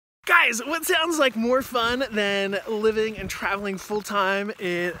Guys, what sounds like more fun than living and traveling full-time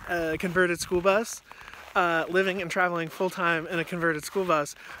in a converted school bus? Living and traveling full-time in a converted school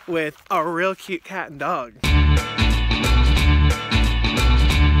bus with a real cute cat and dog.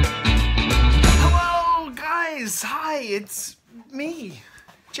 Hello, guys. Hi, it's me,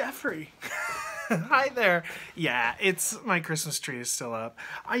 Jeffrey. Hi there. Yeah, my Christmas tree is still up.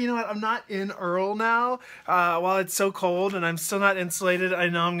 You know what? I'm not in Earl now. While it's so cold and I'm still not insulated, I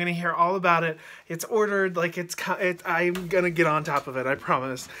know I'm gonna hear all about it. It's ordered, like I'm gonna get on top of it, I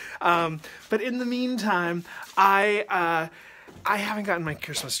promise. But in the meantime, I haven't gotten my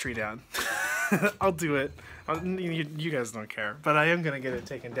Christmas tree down. I'll do it. You guys don't care, but I am going to get it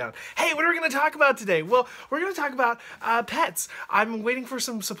taken down. Hey, what are we going to talk about today? Well, we're going to talk about pets. I'm waiting for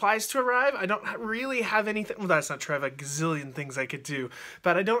some supplies to arrive. I don't really have anything. Well, that's not true. I have a gazillion things I could do,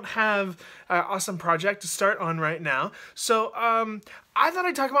 but I don't have an awesome project to start on right now. So I thought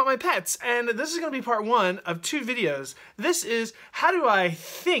I'd talk about my pets, and this is going to be part one of 2 videos. This is how do I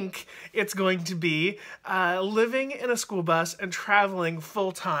think it's going to be living in a school bus and traveling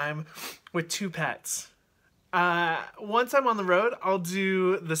full-time with 2 pets. Once I'm on the road, I'll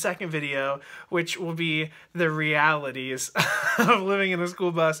do the second video, which will be the realities of living in a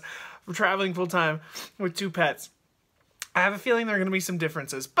school bus, traveling full-time with 2 pets. I have a feeling there are going to be some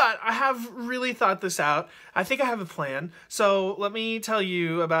differences, but I have really thought this out. I think I have a plan, so let me tell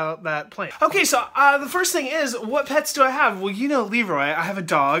you about that plan. Okay, so the first thing is, what pets do I have? Well, you know Leroy. I have a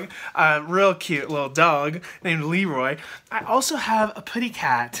dog, a real cute little dog named Leroy. I also have a putty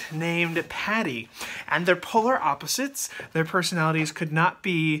cat named Patty, and they're polar opposites. Their personalities could not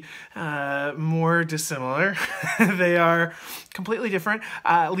be more dissimilar. They are completely different.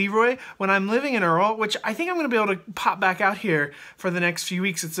 Leroy, when I'm living in Earl, which I think I'm going to be able to pop back out here for the next few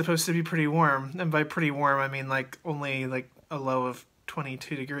weeks. It's supposed to be pretty warm, and by pretty warm I mean like only like a low of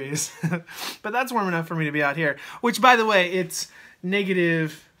 22 degrees. But that's warm enough for me to be out here, which by the way, it's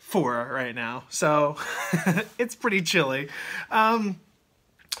 -4 right now, so it's pretty chilly. Where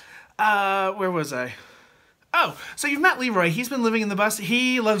was I? Oh, so you've met Leroy. He's been living in the bus.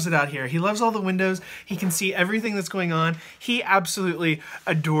 He loves it out here. He loves all the windows. He can see everything that's going on. He absolutely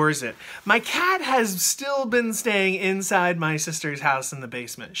adores it. My cat has still been staying inside my sister's house in the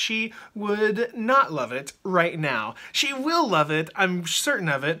basement. She would not love it right now. She will love it. I'm certain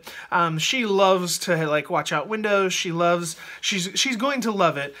of it. She loves to like watch out windows. She's going to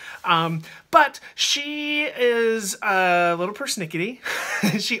love it. But she is a little persnickety.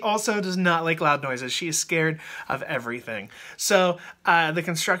 She also does not like loud noises. She is scared of everything. So the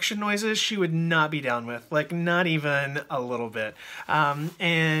construction noises she would not be down with, like not even a little bit.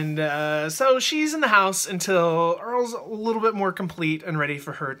 So she's in the house until Earl's a little bit more complete and ready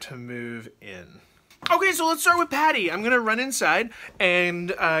for her to move in. Okay, so let's start with Patty. I'm gonna run inside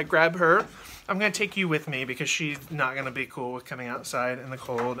and grab her. I'm gonna take you with me because she's not gonna be cool with coming outside in the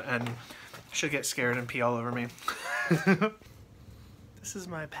cold, and she'll get scared and pee all over me. This is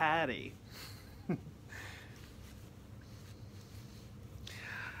my Patty.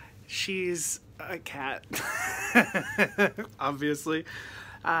 She's a cat, obviously.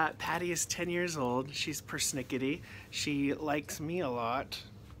 Patty is 10 years old. She's persnickety. She likes me a lot.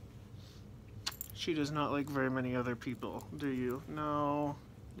 She does not like very many other people, do you? No,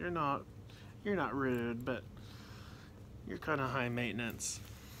 you're not rude, but you're kind of high maintenance.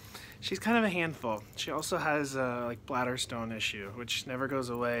 She's kind of a handful. She also has a like bladder stone issue, which never goes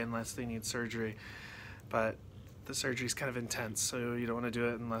away unless they need surgery. But the surgery is kind of intense, so you don't want to do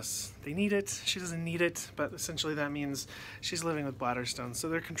it unless they need it. She doesn't need it, but essentially that means she's living with bladder stones. So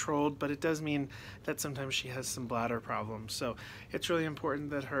they're controlled, but it does mean that sometimes she has some bladder problems. So it's really important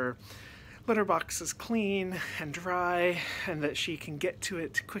that her litter box is clean and dry and that she can get to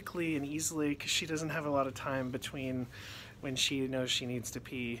it quickly and easily, because she doesn't have a lot of time between when she knows she needs to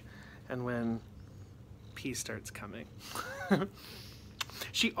pee and when pee starts coming.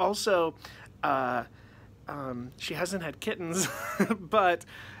 She also, she hasn't had kittens, but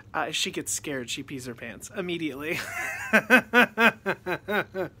if she gets scared, she pees her pants immediately.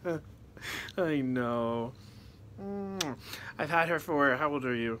 I know. I've had her for, how old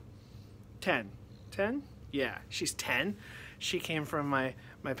are you? 10. 10? Yeah, she's 10. She came from my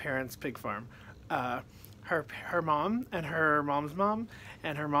parents' pig farm. Her mom and her mom's mom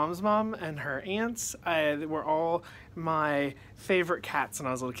and her mom's mom and her aunts were all my favorite cats when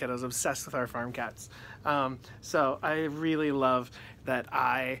I was a little kid. I was obsessed with our farm cats. So I really love that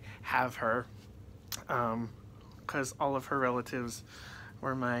I have her, because all of her relatives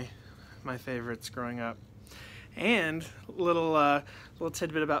were my favorites growing up. And little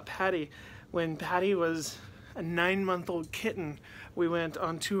tidbit about Patty. When Patty was a 9-month-old kitten, we went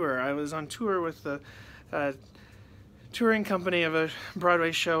on tour. I was on tour with the touring company of a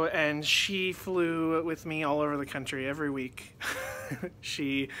Broadway show, and she flew with me all over the country every week.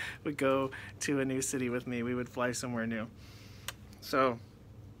 She would go to a new city with me. We would fly somewhere new. So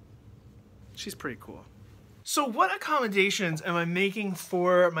she's pretty cool. So what accommodations am I making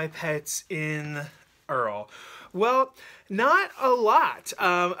for my pets in Earl? Well, not a lot.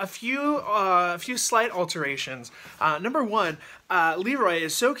 A few slight alterations. Number one, Leroy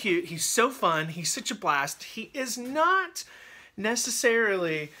is so cute. He's so fun. He's such a blast. He is not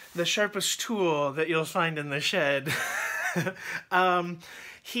necessarily the sharpest tool that you'll find in the shed.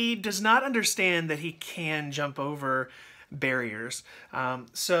 He does not understand that he can jump over barriers.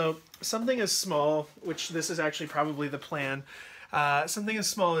 So something as small, which this is actually probably the plan, something as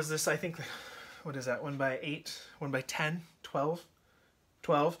small as this, I think, what is that, 1 by 8, 1 by 10, 12?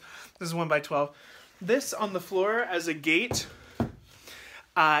 12. This is 1 by 12. This on the floor as a gate,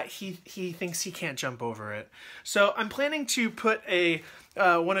 he thinks he can't jump over it. So I'm planning to put a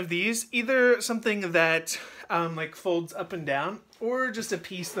one of these, either something that like folds up and down, or just a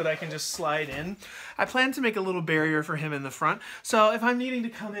piece that I can just slide in. I plan to make a little barrier for him in the front. So if I'm needing to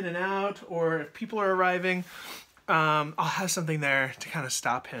come in and out, or if people are arriving, I'll have something there to kind of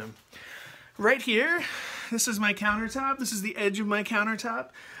stop him. Right here, this is my countertop. This is the edge of my countertop.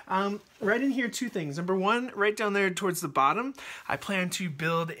 Right in here, two things. Number one, right down there towards the bottom, I plan to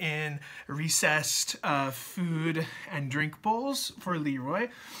build in recessed food and drink bowls for Leroy.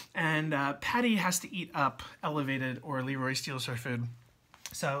 And Patty has to eat up elevated or Leroy steals her food.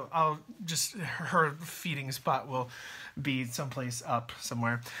 So her feeding spot will be someplace up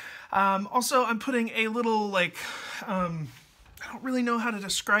somewhere. Also, I'm putting a little, like, I don't really know how to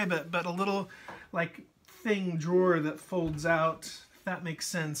describe it, but a little like drawer that folds out, if that makes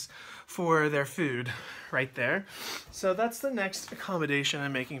sense, for their food right there. So that's the next accommodation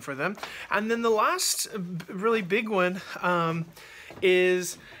I'm making for them. And then the last really big one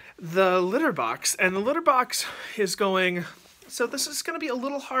is the litter box. And the litter box is going, so this is going to be a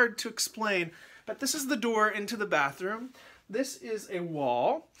little hard to explain, but this is the door into the bathroom. This is a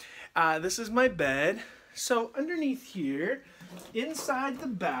wall. This is my bed. So underneath here, inside the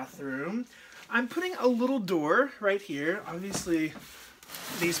bathroom, I'm putting a little door right here. Obviously,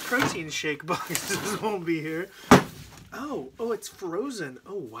 these protein shake boxes won't be here. Oh, it's frozen.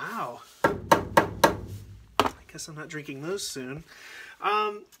 Oh, wow. I guess I'm not drinking those soon.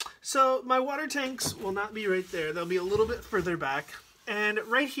 So my water tanks will not be right there. They'll be a little bit further back. And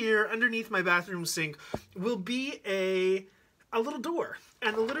right here, underneath my bathroom sink, will be a little door.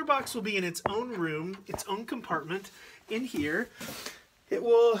 And the litter box will be in its own room, its own compartment in here. It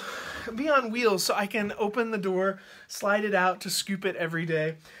will be on wheels, so I can open the door, slide it out to scoop it every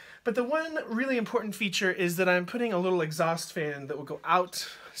day. But the one really important feature is that I'm putting a little exhaust fan that will go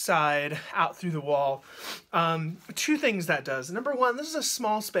outside, out through the wall. Two things that does. Number one, this is a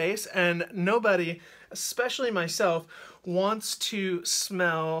small space, and nobody, especially myself, wants to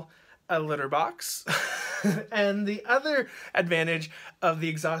smell a litter box. And the other advantage of the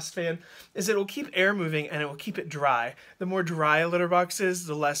exhaust fan is it will keep air moving and it will keep it dry. The more dry a litter box is,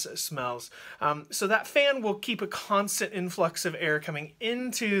 the less it smells. So that fan will keep a constant influx of air coming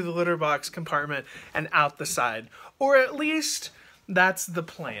into the litter box compartment and out the side. Or at least that's the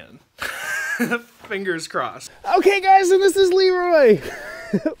plan. Fingers crossed. Okay guys, and this is Leroy.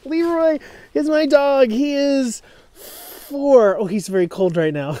 Leroy is my dog. He is 4. Oh, he's very cold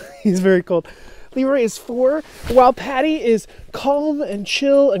right now. He's very cold. Leroy is 4, while Patty is calm and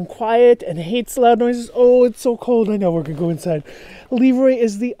chill and quiet and hates loud noises. Oh, it's so cold. I know, we're gonna go inside. Leroy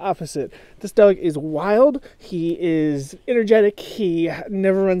is the opposite. This dog is wild. He is energetic. He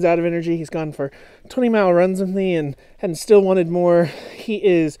never runs out of energy. He's gone for 20-mile runs with me and still wanted more. He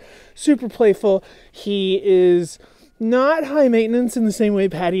is super playful. He is not high maintenance in the same way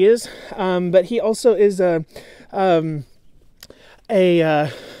Patty is, but he also is a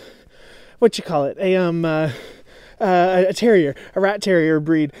terrier, a rat terrier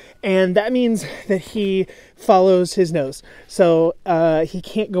breed, and that means that he follows his nose. So he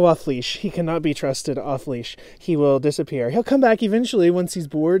can't go off leash. He cannot be trusted off leash. He will disappear. He'll come back eventually once he's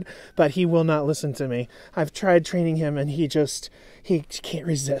bored, but he will not listen to me. I've tried training him, and he can't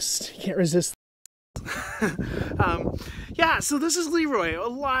resist. He can't resist. Yeah, so this is Leroy. A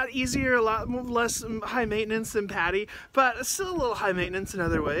lot easier, a lot less high maintenance than Patty, but still a little high maintenance in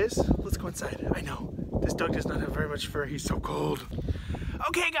other ways. Let's go inside. I know, this dog does not have very much fur. He's so cold.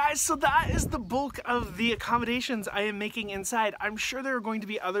 Okay guys, so that is the bulk of the accommodations I am making inside. I'm sure there are going to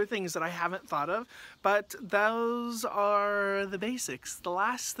be other things that I haven't thought of, but those are the basics. The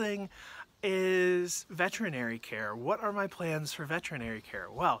last thing is veterinary care. What are my plans for veterinary care?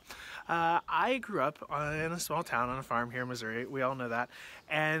 Well, I grew up in a small town on a farm here in Missouri. We all know that.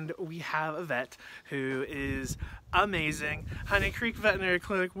 And we have a vet who is amazing. Honey Creek Veterinary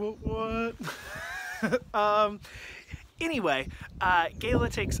Clinic. What? Anyway,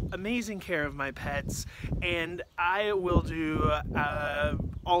 Gayla takes amazing care of my pets, and I will do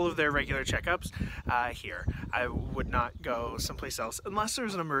all of their regular checkups here. I would not go someplace else unless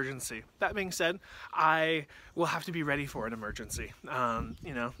there's an emergency. That being said, I will have to be ready for an emergency.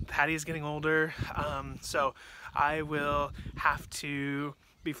 You know, Patty is getting older, so I will have to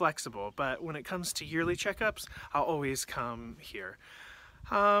be flexible. But when it comes to yearly checkups, I'll always come here.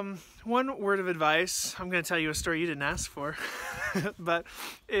 One word of advice, I'm going to tell you a story you didn't ask for, but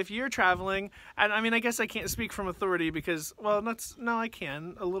if you're traveling, and I mean, I guess I can't speak from authority because, well, no, I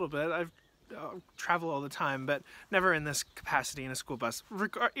can a little bit. I've travel all the time, but never in this capacity in a school bus,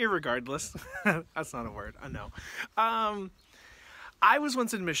 irregardless. That's not a word, I know. I was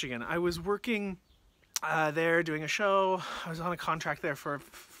once in Michigan. I was working there doing a show. I was on a contract there for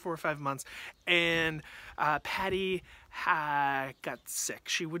 4 or 5 months, and Patty got sick.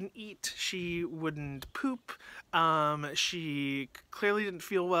 She wouldn't eat, she wouldn't poop, she clearly didn't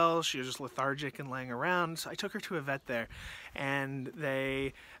feel well, she was just lethargic and laying around. So I took her to a vet there, and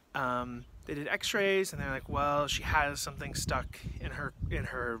they did x-rays, and they're like, well, she has something stuck in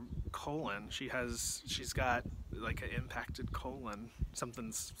her colon. She's got like an impacted colon.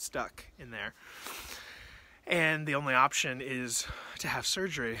 Something's stuck in there. And the only option is to have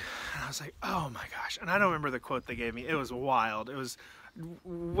surgery. And I was like, oh my gosh. And I don't remember the quote they gave me. It was wild. It was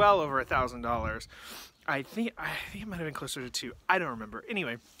well over $1,000. I think it might have been closer to $2,000. I don't remember.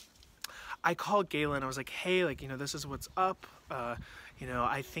 Anyway, I called Gayla and I was like, hey, like, you know, this is what's up. You know,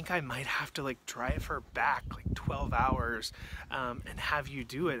 I think I might have to like drive her back like 12 hours and have you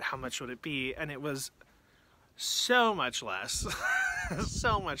do it. How much would it be? And it was so much less.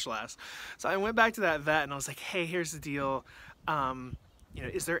 So much less. So I went back to that vet and I was like, hey, here's the deal. You know,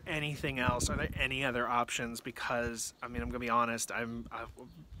 is there anything else? Are there any other options? Because, I mean, I'm gonna be honest, I'll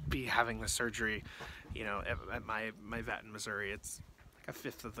be having the surgery, you know, at my vet in Missouri. It's like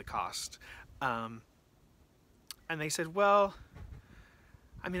 1/5 of the cost. And they said, well,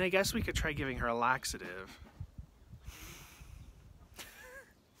 I mean, I guess we could try giving her a laxative.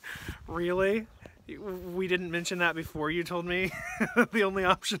 Really? We didn't mention that before you told me the only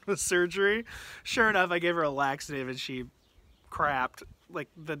option was surgery? Sure enough, I gave her a laxative and she crapped like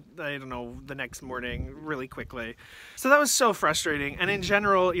I don't know, the next morning really quickly. So that was so frustrating. And in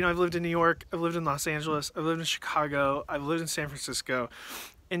general, you know, I've lived in New York, I've lived in Los Angeles, I've lived in Chicago, I've lived in San Francisco.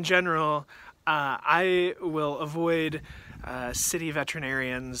 In general, I will avoid city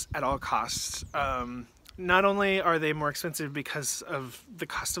veterinarians at all costs. Not only are they more expensive because of the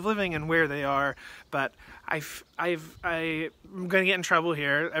cost of living and where they are, but I'm going to get in trouble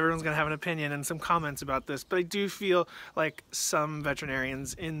here. Everyone's going to have an opinion and some comments about this, but I do feel like some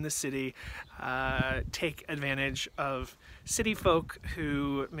veterinarians in the city take advantage of city folk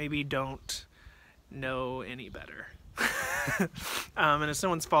who maybe don't know any better. And it's no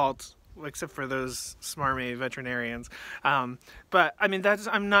one's fault, except for those smarmy veterinarians. But I mean,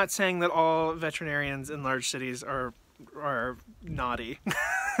 I'm not saying that all veterinarians in large cities are naughty.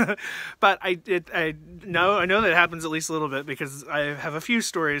 But I know that it happens at least a little bit because I have a few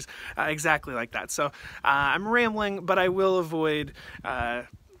stories exactly like that. So I'm rambling, but I will avoid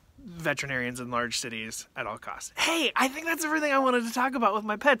veterinarians in large cities at all costs. Hey, I think that's everything I wanted to talk about with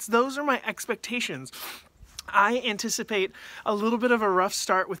my pets. Those are my expectations. I anticipate a little bit of a rough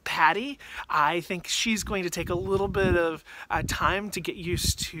start with Patty. I think she's going to take a little bit of time to get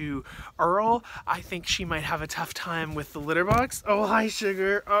used to Earl. I think she might have a tough time with the litter box. Oh, hi,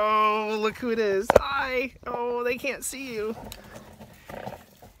 Sugar. Oh, look who it is. Hi. Oh, they can't see you.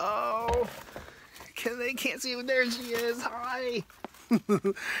 Oh, they can't see you. There she is. Hi.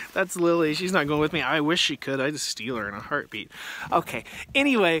 That's Lily. She's not going with me. I wish she could. I'd steal her in a heartbeat. Okay.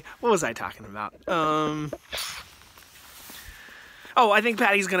 Anyway, what was I talking about? Oh, I think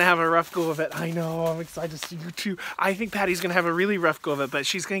Patty's going to have a rough go of it. I know. I'm excited to see you too. I think Patty's going to have a really rough go of it, but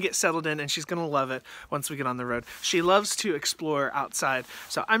she's going to get settled in and she's going to love it once we get on the road. She loves to explore outside,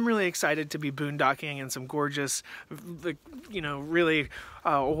 so I'm really excited to be boondocking in some gorgeous, you know, really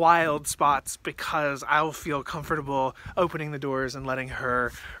wild spots because I'll feel comfortable opening the doors and letting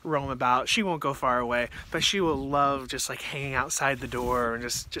her roam about. She won't go far away, but she will love just like hanging outside the door and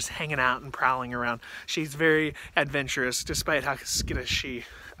just hanging out and prowling around. She's very adventurous despite how skittish she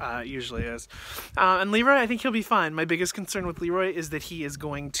usually is. And Leroy, I think he'll be fine. My biggest concern with Leroy is that he is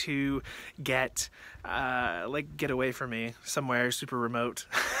going to get away from me somewhere super remote.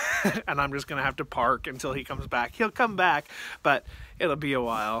 and I'm just gonna have to park until he comes back. He'll come back, but it'll be a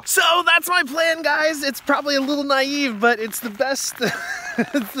while. So that's my plan, guys. It's probably a little naive, but it's the best.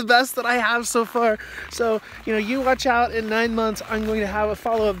 It's the best that I have so far. So, you know, you watch out. In 9 months, I'm going to have a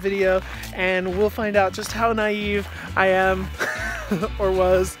follow-up video, and we'll find out just how naive I am or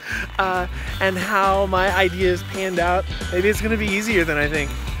was, and how my ideas panned out. Maybe it's gonna be easier than I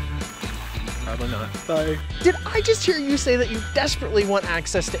think. Probably not. Bye. Did I just hear you say that you desperately want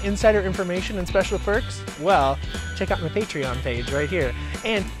access to insider information and special perks? Well, check out my Patreon page right here.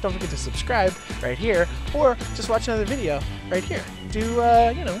 And don't forget to subscribe right here, or just watch another video right here. Do,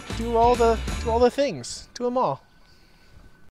 you know, do all the things. Do them all.